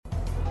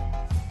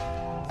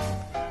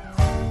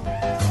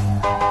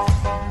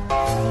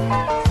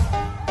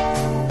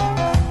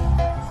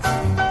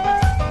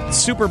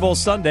Super Bowl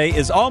Sunday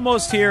is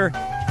almost here,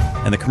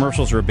 and the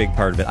commercials are a big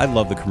part of it. I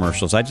love the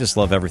commercials. I just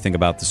love everything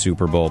about the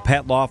Super Bowl.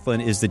 Pat Laughlin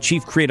is the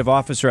Chief Creative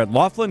Officer at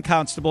Laughlin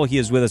Constable. He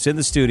is with us in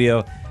the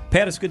studio.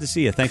 Pat, it's good to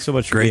see you. Thanks so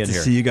much for being here. Great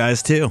to see you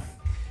guys, too.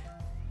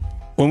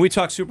 When we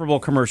talk Super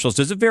Bowl commercials,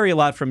 does it vary a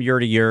lot from year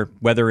to year,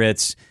 whether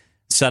it's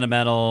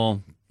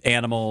sentimental,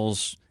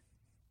 animals,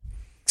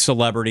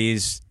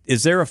 celebrities?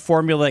 Is there a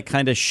formula that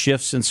kind of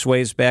shifts and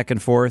sways back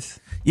and forth?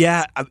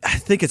 Yeah, I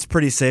think it's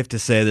pretty safe to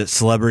say that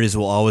celebrities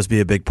will always be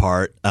a big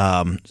part,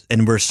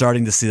 and we're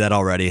starting to see that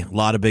already. A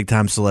lot of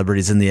big-time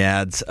celebrities in the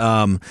ads.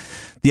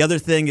 The other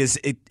thing is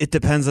it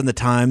depends on the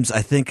times.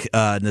 I think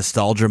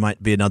nostalgia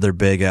might be another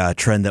big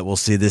trend that we'll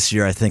see this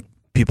year. I think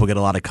people get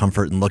a lot of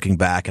comfort in looking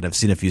back, and I've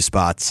seen a few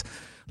spots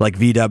like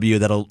VW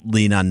that'll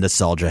lean on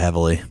nostalgia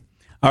heavily.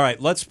 All right,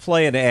 let's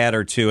play an ad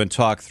or two and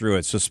talk through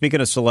it. So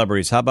speaking of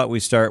celebrities, how about we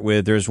start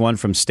with, there's one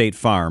from State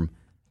Farm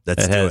that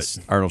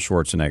has Arnold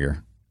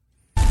Schwarzenegger.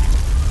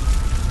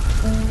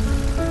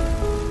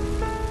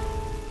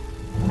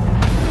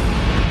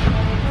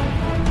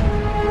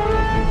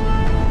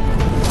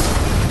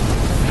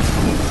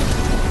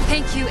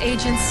 Thank you,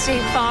 Agent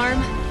State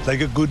Farm.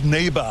 Like a good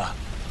neighbor,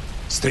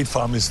 State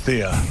Farm is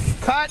there.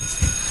 Cut.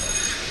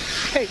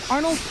 Hey,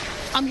 Arnold,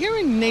 I'm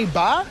hearing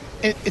neighbor.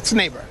 It's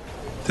neighbor.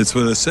 That's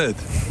what I said.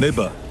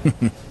 Neighbor.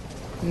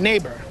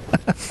 Neighbor.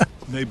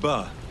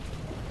 Neighbor.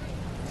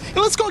 Hey,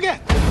 let's go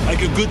again.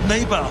 Like a good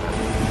neighbor,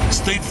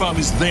 State Farm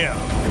is there.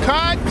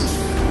 Cut.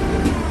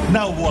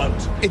 Now what?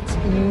 It's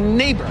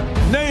neighbor.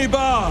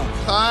 Neighbor.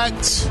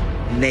 Cut.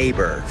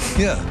 Neighbor.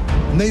 Yeah,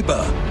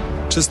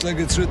 neighbor. Just like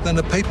it's written on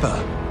the paper.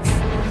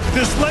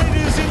 This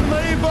lady's in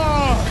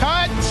labor.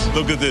 Cut.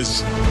 Look at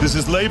this. This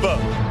is labor.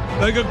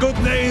 Like a good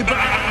neighbor.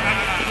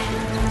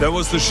 That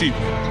was the sheep.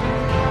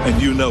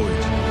 And you know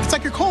it. It's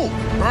like you're cold.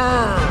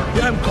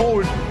 Yeah, I'm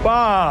cold.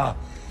 Bah.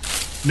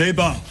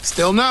 Neighbor.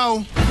 Still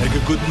no. Like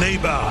a good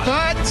neighbor.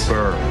 Cut.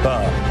 Burr.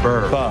 Bah.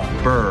 Burr.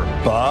 Bah. Burr.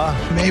 Bah.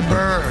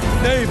 Neighbor.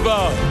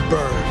 Neighbor.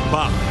 Burr.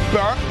 Bah.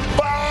 Burr.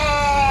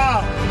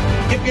 Bah.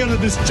 Get me under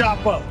this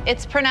chopper.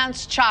 It's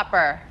pronounced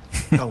chopper.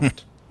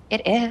 Don't.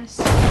 It is.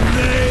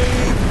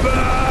 Neighbor.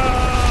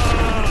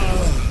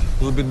 A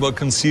little bit more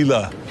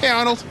concealer. Hey,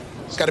 Arnold.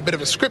 It's got a bit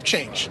of a script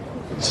change.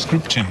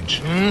 Script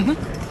change.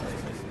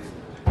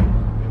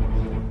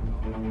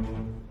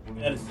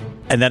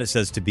 And then it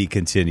says to be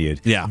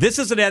continued. Yeah. This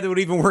is an ad that would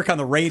even work on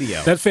the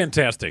radio. That's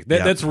fantastic.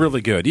 That's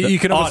really good. You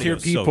can almost hear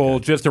audio's so people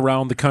good. just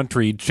around the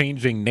country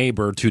changing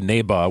neighbor to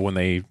neighbor when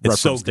they reference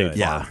so State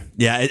good. Farm.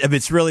 Yeah,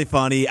 it's really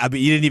funny. I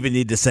mean, you didn't even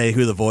need to say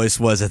who the voice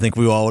was. I think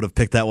we all would have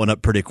picked that one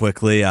up pretty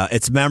quickly.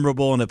 It's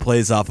memorable, and it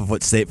plays off of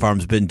what State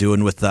Farm's been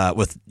doing with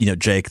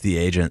Jake the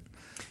agent.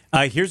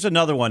 Here's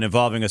another one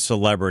involving a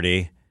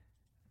celebrity.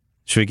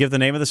 Should we give the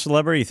name of the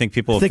celebrity? You think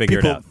people will figure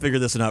it out? Figure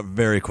this one out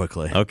very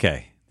quickly.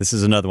 Okay. This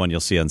is another one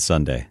you'll see on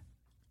Sunday.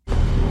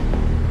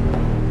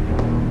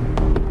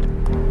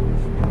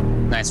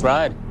 Nice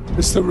ride.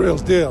 It's the real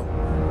deal.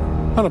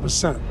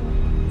 100%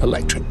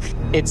 electric.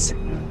 It's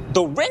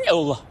the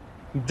real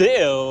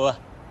deal.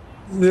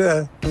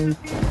 Yeah.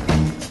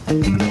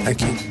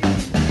 Thank you.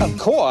 Of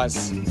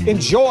course.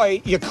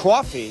 Enjoy your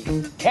coffee.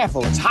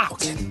 Careful, it's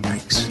hot.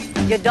 Thanks.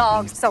 Your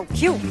dog's so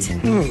cute.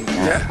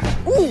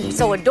 Yeah. Ooh,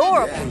 so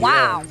adorable.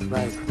 Wow.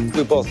 Right.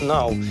 We both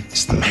know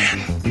it's the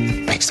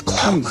man. Makes the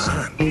clothes.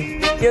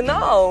 You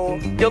know,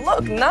 you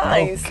look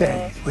nice.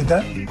 Okay. We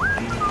done?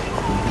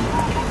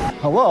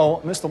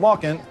 Hello, Mr.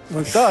 Walken.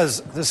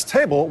 Does this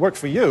table work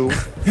for you?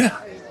 Yeah.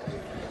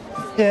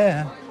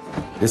 Yeah.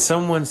 Did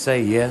someone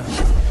say yeah?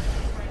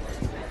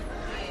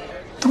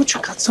 Don't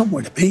you got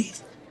somewhere to be?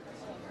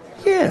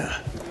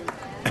 Yeah.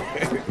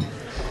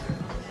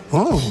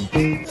 Oh.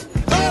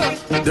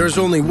 There's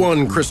only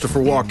one Christopher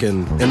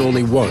Walken and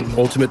only one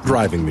ultimate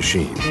driving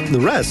machine. The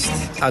rest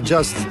are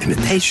just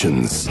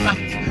imitations.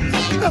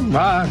 Come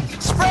on.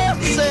 Spray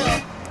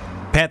yourself.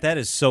 Pat, that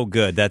is so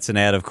good. That's an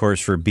ad, of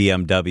course, for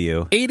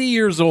BMW. 80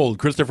 years old.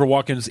 Christopher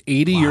Walken's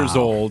 80 years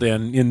old,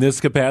 and in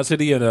this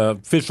capacity, an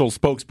official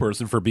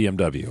spokesperson for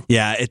BMW.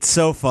 Yeah, it's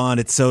so fun.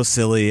 It's so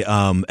silly.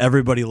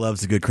 Everybody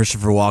loves a good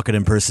Christopher Walken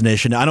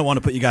impersonation. I don't want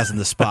to put you guys on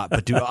the spot,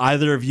 but do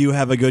either of you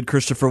have a good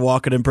Christopher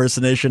Walken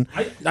impersonation?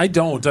 I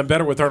don't. I'm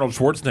better with Arnold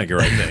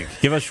Schwarzenegger, I think.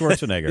 Give us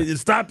Schwarzenegger.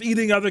 Stop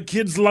eating other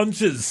kids'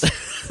 lunches.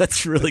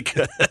 That's really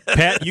good.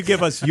 Pat, you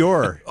give us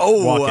your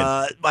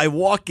Walken. My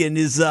Walken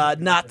is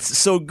not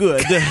so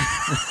good.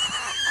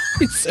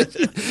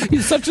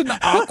 He's such an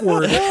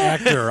awkward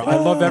actor. I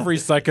love every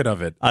second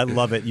of it. I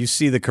love it. You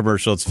see the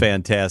commercial. It's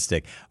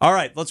fantastic. All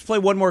right, let's play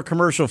one more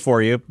commercial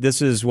for you.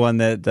 This is one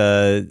that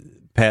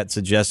Pat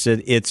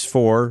suggested. It's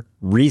for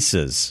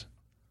Reese's.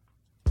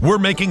 We're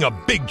making a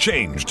big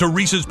change to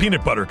Reese's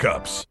Peanut Butter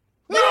Cups.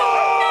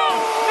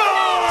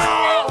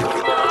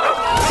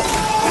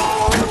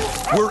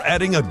 We're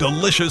adding a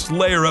delicious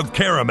layer of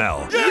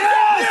caramel.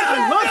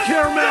 I love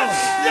caramel.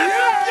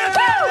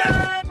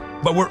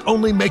 But we're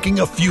only making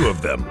a few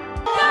of them.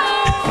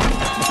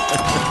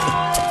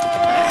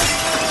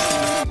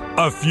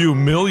 A few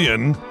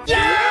million.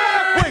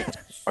 Wait,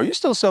 are you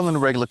still selling the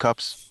regular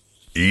cups?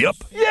 Yep.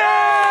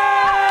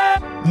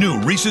 Yeah! New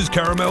Reese's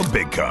Caramel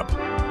Big Cup.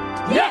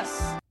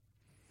 Yes!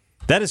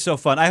 That is so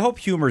fun. I hope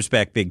humor's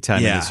back big time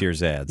in this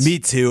year's ads. Me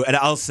too. And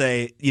I'll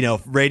say,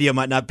 radio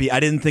might not be, I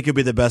didn't think it would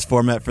be the best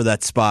format for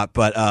that spot,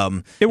 but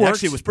it works.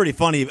 Actually, it was pretty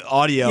funny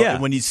audio. Yeah.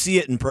 And when you see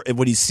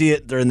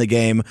it during the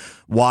game,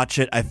 watch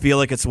it. I feel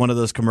like it's one of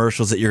those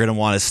commercials that you're going to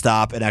want to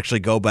stop and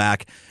actually go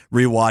back,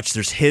 rewatch.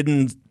 There's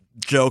hidden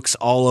jokes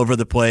all over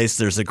the place.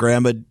 There's a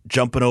grandma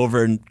jumping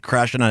over and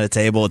crashing on a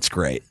table. It's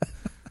great.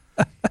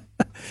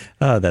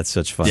 Oh, that's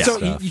such fun stuff.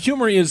 So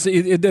humor is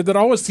that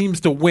always seems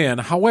to win.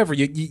 However,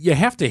 you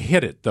have to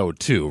hit it though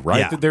too,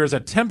 right? Yeah. There's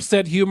attempts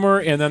at humor,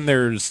 and then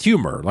there's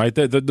humor. Like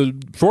the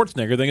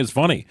Schwarzenegger thing is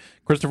funny.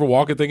 Christopher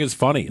Walken thing is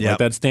funny. Yep. Like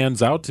that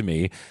stands out to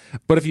me.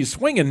 But if you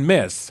swing and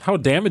miss, how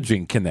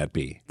damaging can that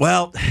be?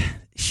 Well,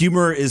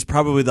 humor is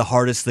probably the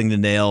hardest thing to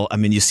nail. I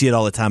mean, you see it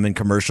all the time in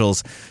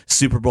commercials,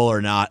 Super Bowl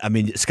or not. I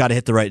mean, it's got to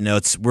hit the right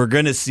notes. We're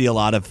going to see a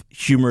lot of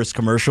humorous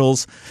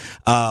commercials.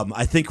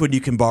 I think when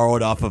you can borrow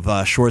it off of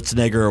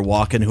Schwarzenegger or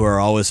Walken, who are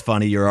always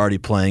funny, you're already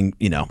playing,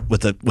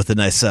 with a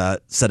nice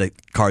set of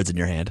cards in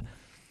your hand.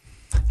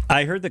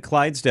 I heard the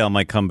Clydesdale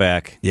might come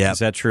back. Yeah. Is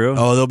that true?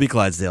 Oh, there'll be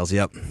Clydesdales.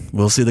 Yep.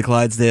 We'll see the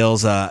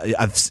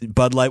Clydesdales.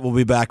 Bud Light will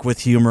be back with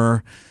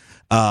humor.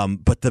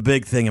 But the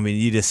big thing,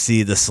 you just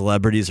see the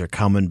celebrities are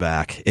coming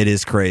back. It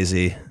is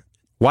crazy.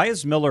 Why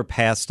is Miller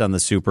passed on the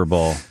Super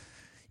Bowl?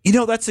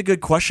 That's a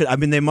good question.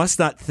 They must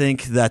not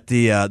think that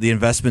the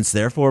investment's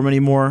there for him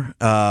anymore.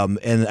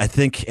 And I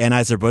think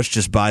Anheuser-Busch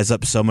just buys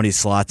up so many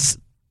slots,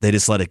 they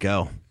just let it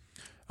go.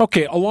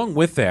 Okay, along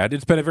with that,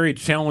 it's been a very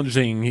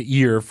challenging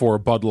year for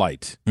Bud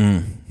Light,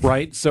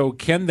 right? So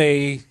can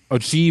they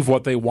achieve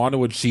what they want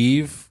to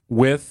achieve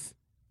with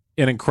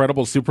an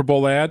incredible Super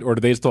Bowl ad, or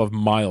do they still have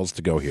miles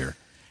to go here?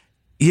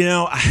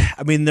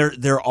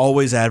 They're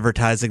always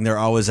advertising. They're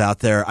always out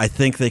there. I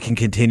think they can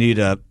continue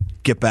to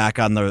get back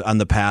on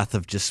the path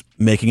of just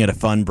making it a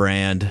fun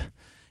brand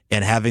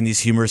and having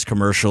these humorous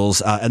commercials.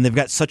 And they've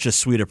got such a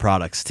suite of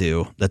products,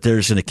 too, that they're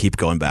just going to keep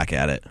going back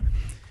at it.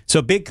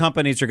 So big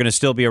companies are going to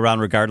still be around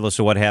regardless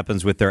of what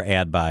happens with their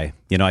ad buy.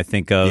 I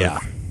think of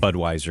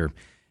Budweiser.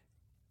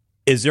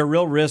 Is there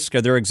real risk?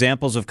 Are there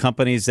examples of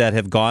companies that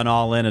have gone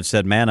all in and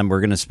said, man, we're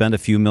going to spend a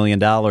few $1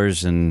 million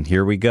and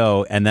here we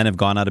go, and then have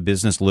gone out of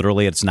business?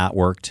 Literally, it's not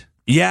worked?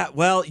 Yeah,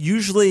 well,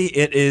 usually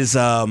it is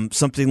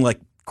something like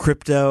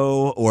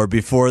crypto, or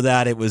before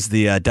that it was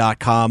the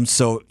 .com.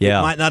 So it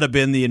might not have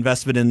been the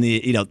investment in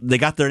they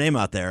got their name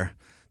out there.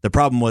 The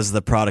problem was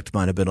the product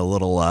might have been a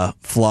little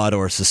flawed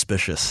or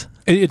suspicious.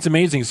 It's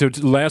amazing. So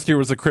last year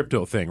was a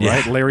crypto thing,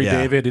 right? Yeah, Larry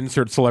David,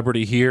 insert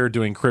celebrity here,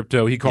 doing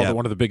crypto. He called it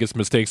one of the biggest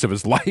mistakes of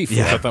his life, which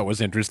I thought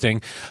was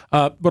interesting.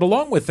 But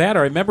along with that,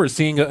 I remember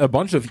seeing a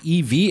bunch of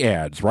EV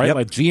ads, right?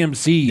 Like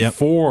GMC,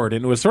 Ford,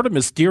 and it was sort of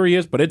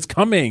mysterious, but it's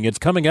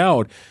coming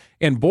out.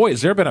 And boy,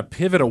 has there been a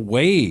pivot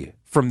away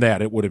from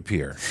that, it would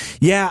appear.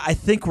 Yeah, I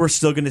think we're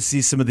still going to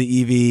see some of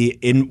the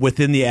EV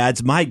within the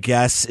ads. My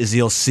guess is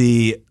you'll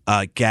see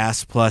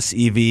gas plus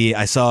EV.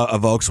 I saw a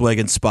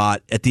Volkswagen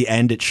spot. At the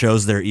end, it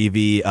shows their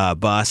EV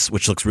bus,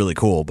 which looks really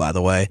cool, by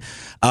the way.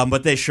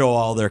 But they show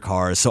all their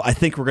cars. So I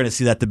think we're going to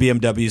see that. The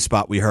BMW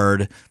spot we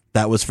heard,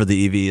 that was for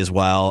the EV as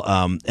well.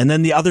 And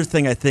then the other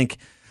thing, I think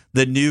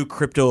the new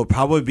crypto will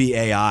probably be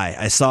AI.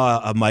 I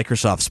saw a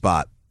Microsoft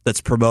spot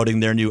that's promoting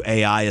their new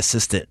AI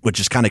assistant,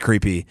 which is kind of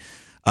creepy.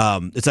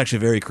 It's actually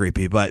very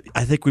creepy, but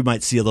I think we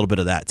might see a little bit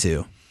of that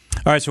too.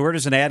 All right, so where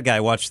does an ad guy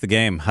watch the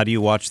game? How do you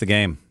watch the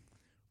game?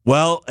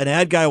 Well, an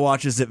ad guy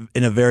watches it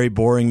in a very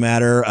boring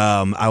manner.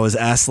 I was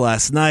asked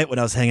last night when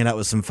I was hanging out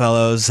with some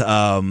fellows,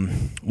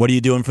 what are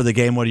you doing for the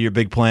game? What are your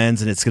big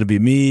plans? And it's going to be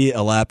me,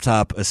 a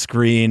laptop, a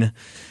screen,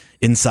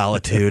 in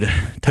solitude,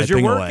 because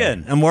you're working.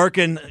 Away. I'm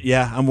working.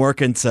 Yeah, I'm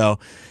working. So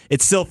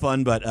it's still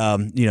fun, but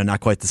not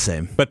quite the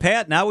same. But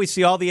Pat, now we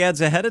see all the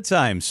ads ahead of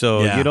time,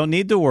 so you don't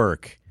need to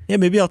work. Yeah,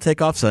 maybe I'll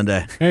take off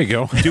Sunday. There you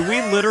go. Do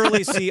we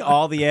literally see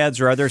all the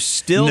ads, or are there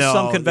still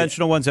some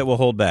conventional ones that will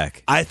hold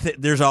back? I think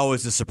there's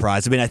always a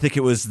surprise. I think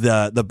it was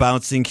the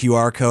bouncing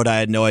QR code. I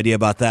had no idea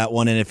about that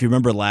one. And if you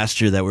remember last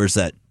year, there was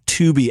that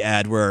Tubi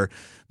ad where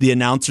the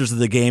announcers of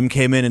the game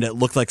came in and it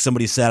looked like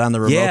somebody sat on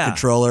the remote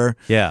controller.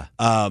 Yeah.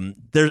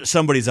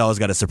 Somebody's always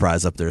got a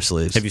surprise up their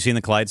sleeves. Have you seen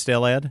the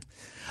Clydesdale ad?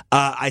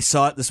 I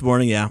saw it this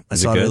morning, yeah. I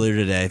saw it earlier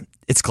today.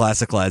 It's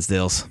classic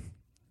Clydesdales.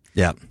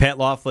 Yeah. Pat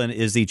Laughlin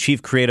is the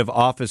Chief Creative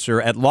Officer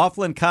at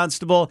Laughlin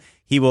Constable.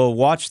 He will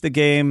watch the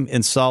game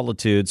in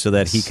solitude so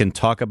that he can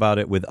talk about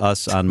it with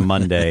us on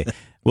Monday.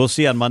 We'll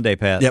see you on Monday,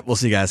 Pat. Yep, we'll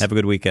see you guys. Have a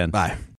good weekend. Bye.